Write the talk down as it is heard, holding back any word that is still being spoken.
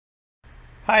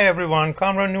Hi everyone,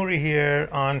 Kamran Nouri here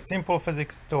on Simple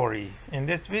Physics Story. In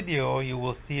this video, you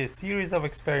will see a series of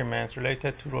experiments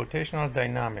related to rotational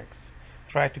dynamics.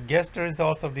 Try to guess the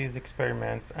results of these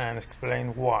experiments and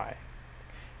explain why.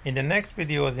 In the next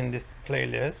videos in this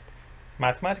playlist,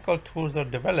 mathematical tools are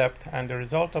developed and the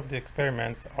result of the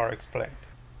experiments are explained.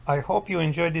 I hope you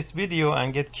enjoyed this video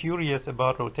and get curious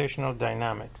about rotational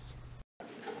dynamics.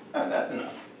 That's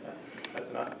enough. That's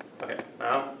enough. Okay,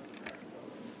 now.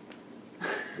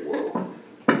 Whoa.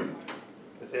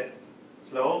 Is it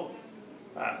slow?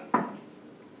 Fast.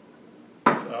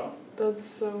 Slow. That's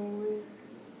so weird.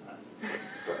 Fast.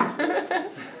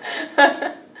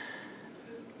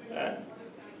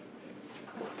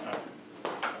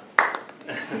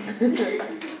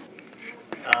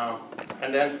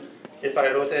 And then if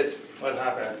I rotate, what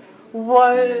happened?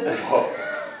 What? And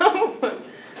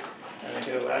I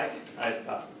go back, I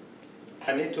stop.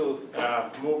 I need to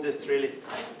move this really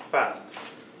fast.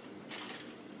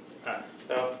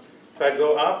 So if I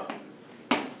go up,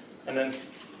 and then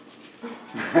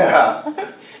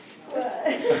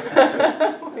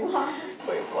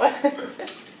Wait, what?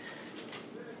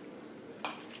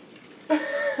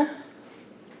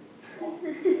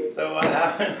 So what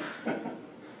happens?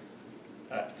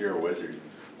 You're a wizard.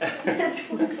 No? That's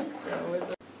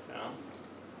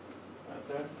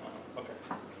there? Oh, okay.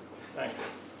 Thank you.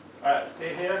 Alright,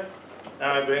 see here?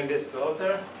 Now I bring this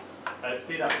closer. I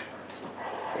speed up.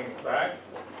 Bring it back.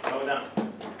 Slow down.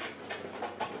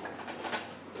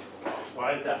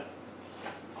 Why is that?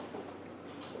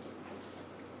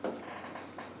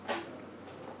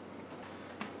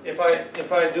 If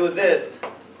I do this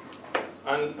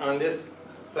on this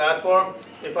platform,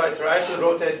 if I try to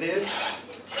rotate this,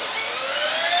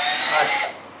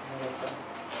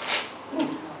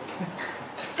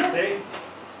 see?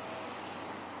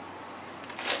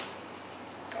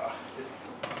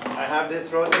 I have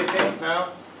this rotating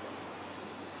now.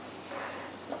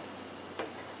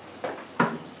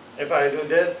 If I do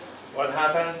this, what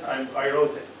happens? I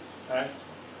rotate. Right?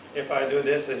 If I do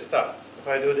this, it stops. If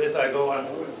I do this, I go on.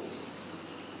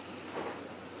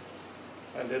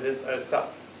 I do this, I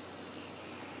stop.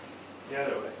 The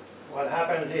other way. What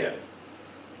happens here?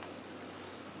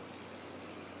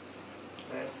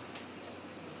 Okay.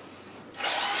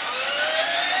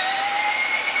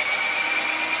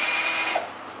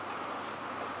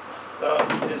 So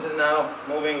this is now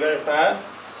moving very fast.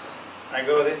 I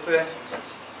go this way.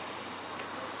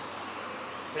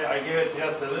 Okay, I give it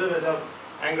just a little bit of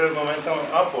angular momentum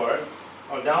upward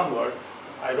or downward.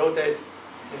 I rotate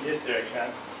in this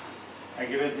direction. I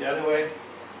give it the other way.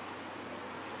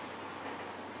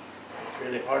 It's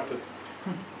really hard to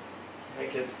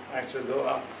make it actually go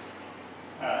up.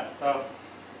 Alright, so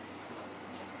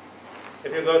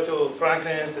if you go to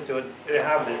Franklin Institute, they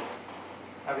have this.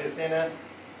 Have you seen it?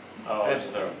 Oh, I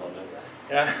just never thought that.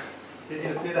 Yeah. Did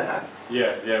you see that?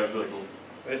 Yeah, it was really cool.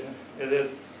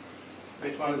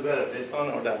 Which one is better, this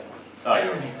one or that one? Oh,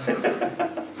 yours.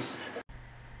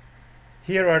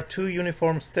 Here are two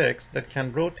uniform sticks that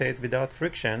can rotate without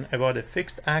friction about a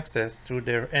fixed axis through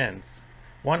their ends.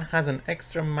 One has an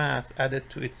extra mass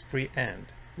added to its free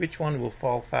end. Which one will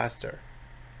fall faster?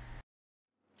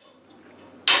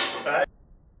 Right.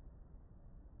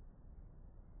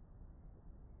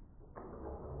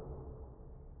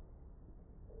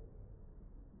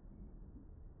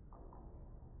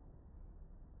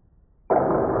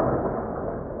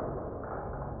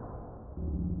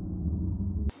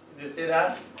 Did you see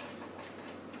that?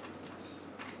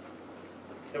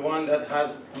 The one that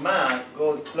has mass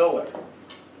goes slower.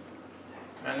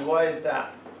 And why is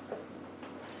that?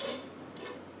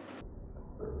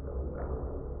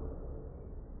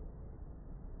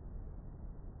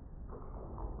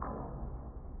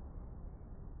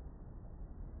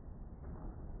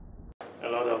 A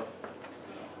lot of,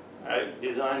 I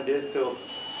designed this to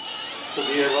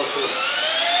be able to,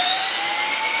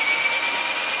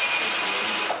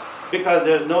 because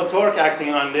there's no torque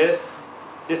acting on this,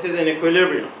 this is in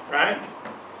equilibrium, right?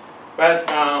 But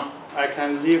I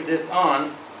can leave this on.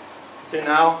 See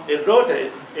now it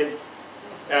rotates. It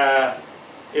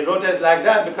rotates like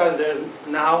that because there's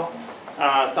now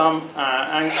some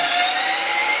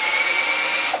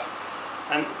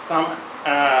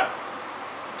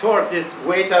torque. This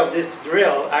weight of this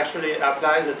drill actually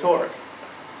applies the torque,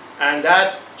 and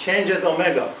that changes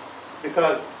omega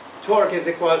because torque is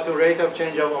equal to rate of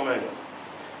change of omega.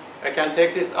 I can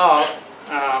take this off,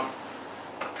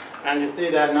 and you see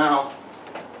that now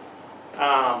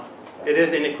it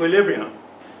is in equilibrium.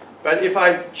 But if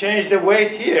I change the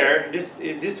weight here,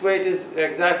 this weight is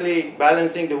exactly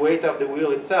balancing the weight of the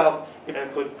wheel itself. If I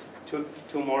put two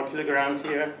more kilograms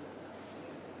here,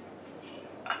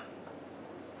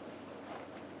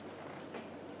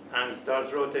 and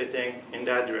starts rotating in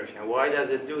that direction. Why does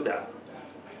it do that?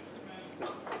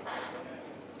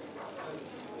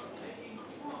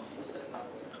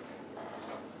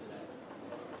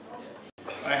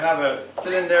 I have a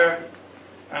cylinder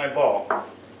and a ball.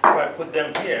 If I put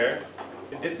them here,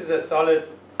 this is a solid,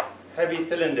 heavy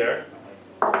cylinder.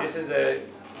 This is a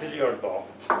billiard ball.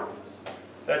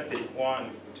 Let's see.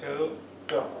 1, 2,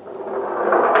 go.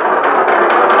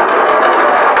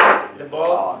 The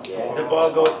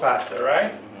ball goes faster,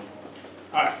 right?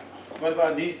 All right. What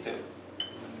about these two?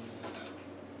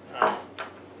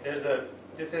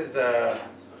 This is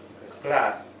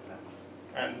glass,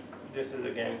 and this is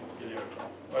again billiard ball.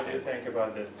 What do you think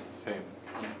about this? Same.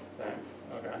 Same.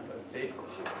 Okay. Let's see.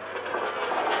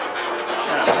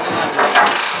 Yeah.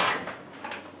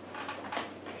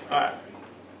 All right.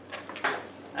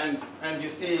 And you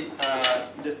see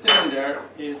the cylinder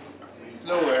is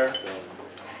slower.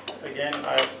 Again,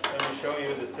 let me show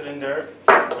you the cylinder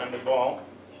and the ball.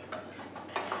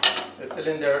 The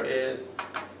cylinder is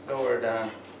slower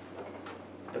than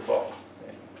the ball.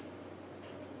 See?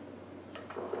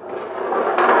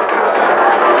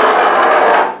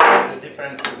 So the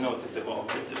difference is noticeable.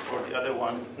 For the other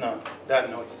ones, it's not that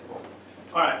noticeable.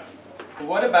 All right.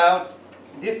 What about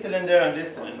this cylinder and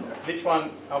this cylinder? Which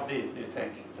one of these do you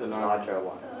think? The larger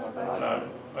one. No.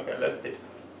 Okay, let's see.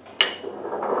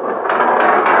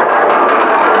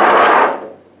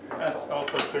 That's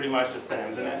also pretty much the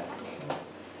same, isn't it?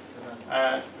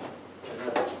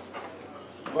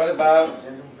 What about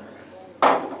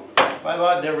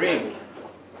the ring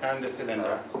and the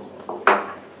cylinder?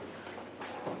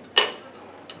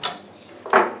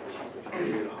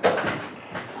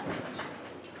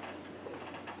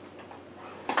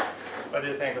 What do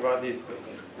you think about these two?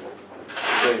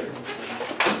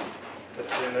 The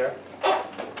cylinder.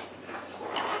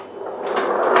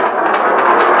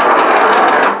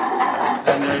 The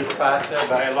cylinder is faster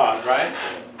by a lot, right?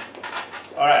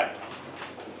 All right.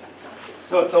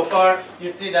 So far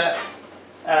you see that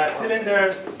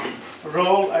cylinders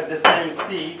roll at the same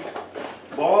speed,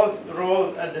 balls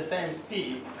roll at the same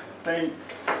speed, same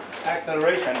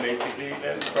acceleration basically.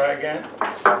 Let's try again.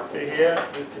 See here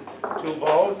with the two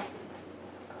balls.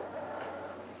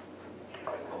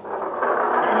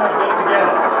 Pretty much go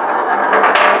together.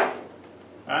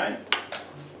 Right?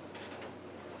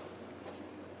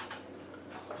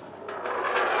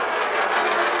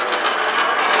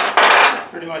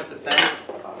 Pretty much the same.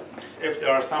 If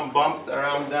there are some bumps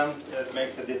around them, that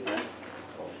makes a difference.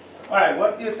 All right,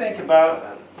 what do you think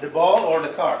about the ball or the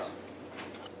cart?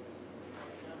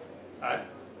 All right.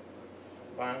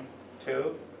 1,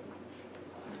 2.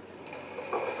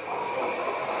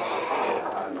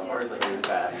 Or is like really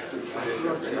fast?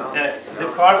 The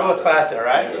car goes faster,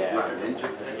 right? Yeah.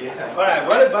 All right.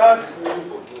 What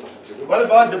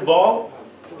about the ball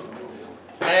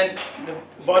and the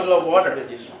bottle of water?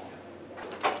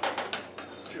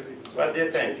 What do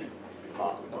you think?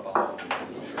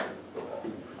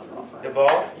 The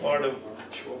ball or the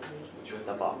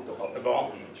ball. The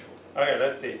ball. Okay,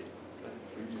 let's see.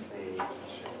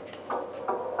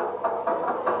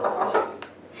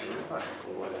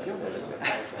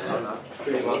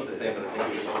 Pretty much the same, but I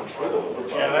think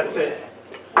Yeah, let's see.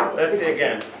 Let's see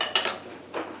again.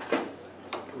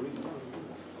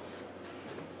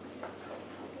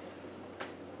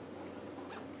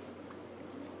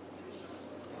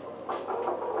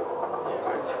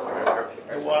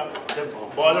 The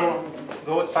bottle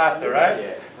goes faster,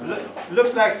 right?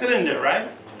 Looks like cylinder, right?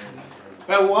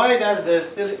 But why does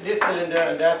this cylinder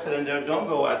and that cylinder don't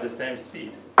go at the same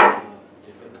speed?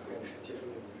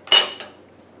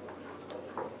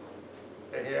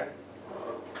 Say here.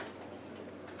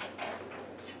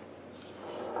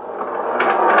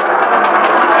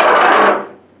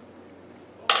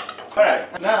 All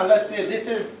right, now let's see, this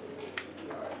is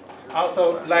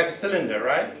also like a cylinder,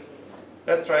 right?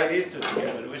 Let's try these two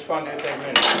together. Which one do you think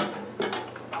wins?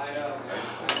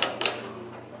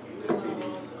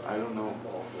 I don't know.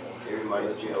 it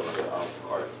reminds me of the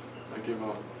cart. I give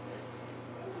up.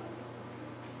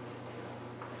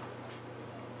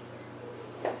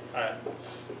 Alright.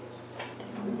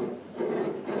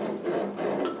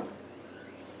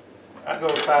 That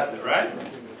goes faster, right?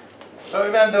 So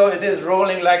even though it is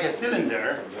rolling like a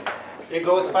cylinder, it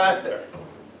goes faster.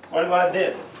 What about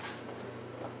this?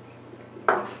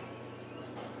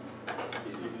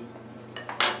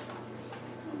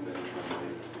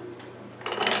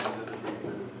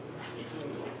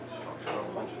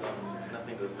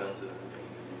 Nothing goes faster than this.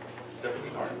 Except for the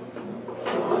cart.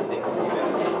 I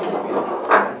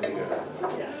think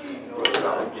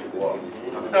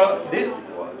So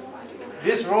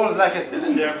this rolls like a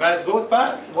cylinder, but goes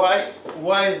fast. Why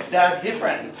is that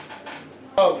different?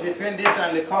 Oh, between this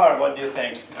and the car, what do you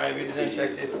think? We didn't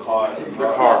check this. The car's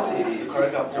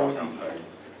got 4 seats.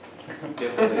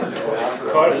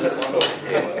 Car, let's go.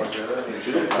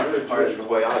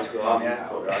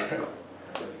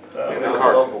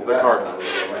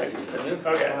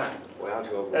 Okay,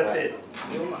 that's it.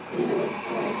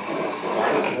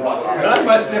 Not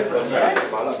much different, right?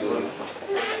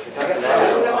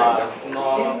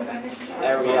 Small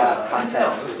area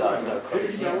contact to the circle.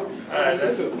 Alright,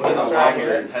 let's try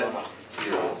again.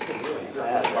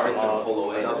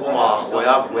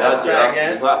 Let's try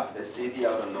again. The city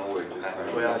out of nowhere just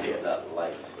kind of see that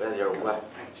light. Where you're wet,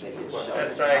 make it shine.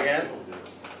 Let's try again.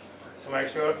 To make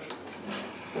sure.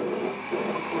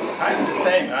 Kind of the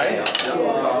same, right?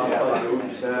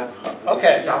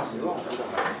 Okay.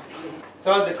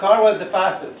 So the car was the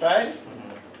fastest, right?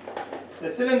 The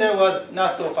cylinder was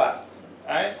not so fast,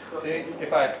 right? See,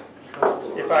 if I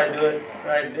do it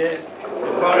right there,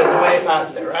 the car is way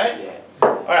faster, right?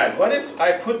 All right. What if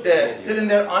I put the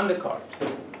cylinder on the cart?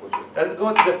 Does it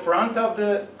go to the front of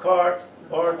the cart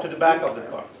or to the back of the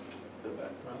cart?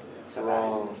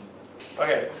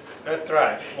 Okay. Let's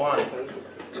try. 1,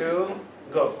 2,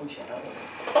 go.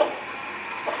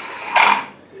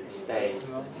 Stay.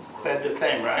 Stay the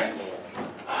same, right?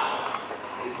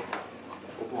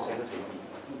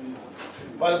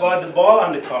 What about the ball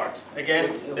on the cart?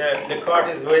 Again, the cart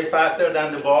is way faster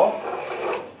than the ball.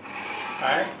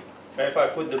 Right? But if I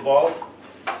put the ball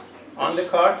on the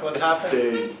cart, what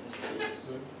happens?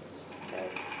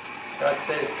 Just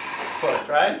stays put,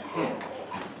 right?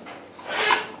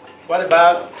 What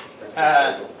about,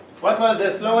 what was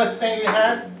the slowest thing we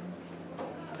had?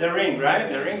 The ring, right?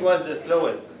 The ring was the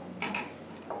slowest.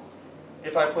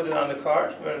 If I put it on the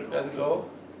cart, where does it go?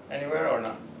 Anywhere or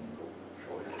not?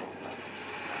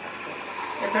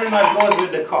 It pretty much goes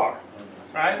with the car,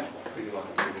 right?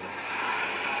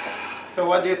 So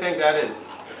what do you think that is?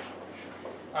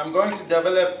 I'm going to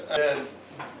develop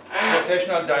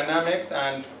rotational dynamics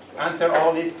and answer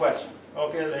all these questions,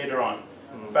 okay, later on.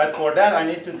 But for that, I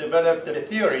need to develop the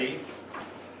theory.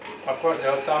 Of course,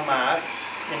 there's some math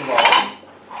involved.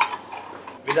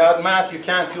 Without math, you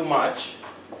can't do much,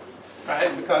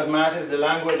 right? Because math is the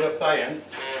language of science.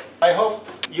 I hope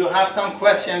you have some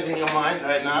questions in your mind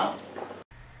right now.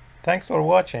 Thanks for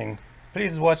watching.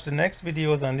 Please watch the next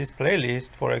videos on this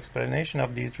playlist for explanation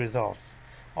of these results.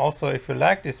 Also, if you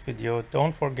like this video,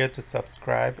 don't forget to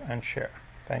subscribe and share.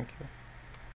 Thank you.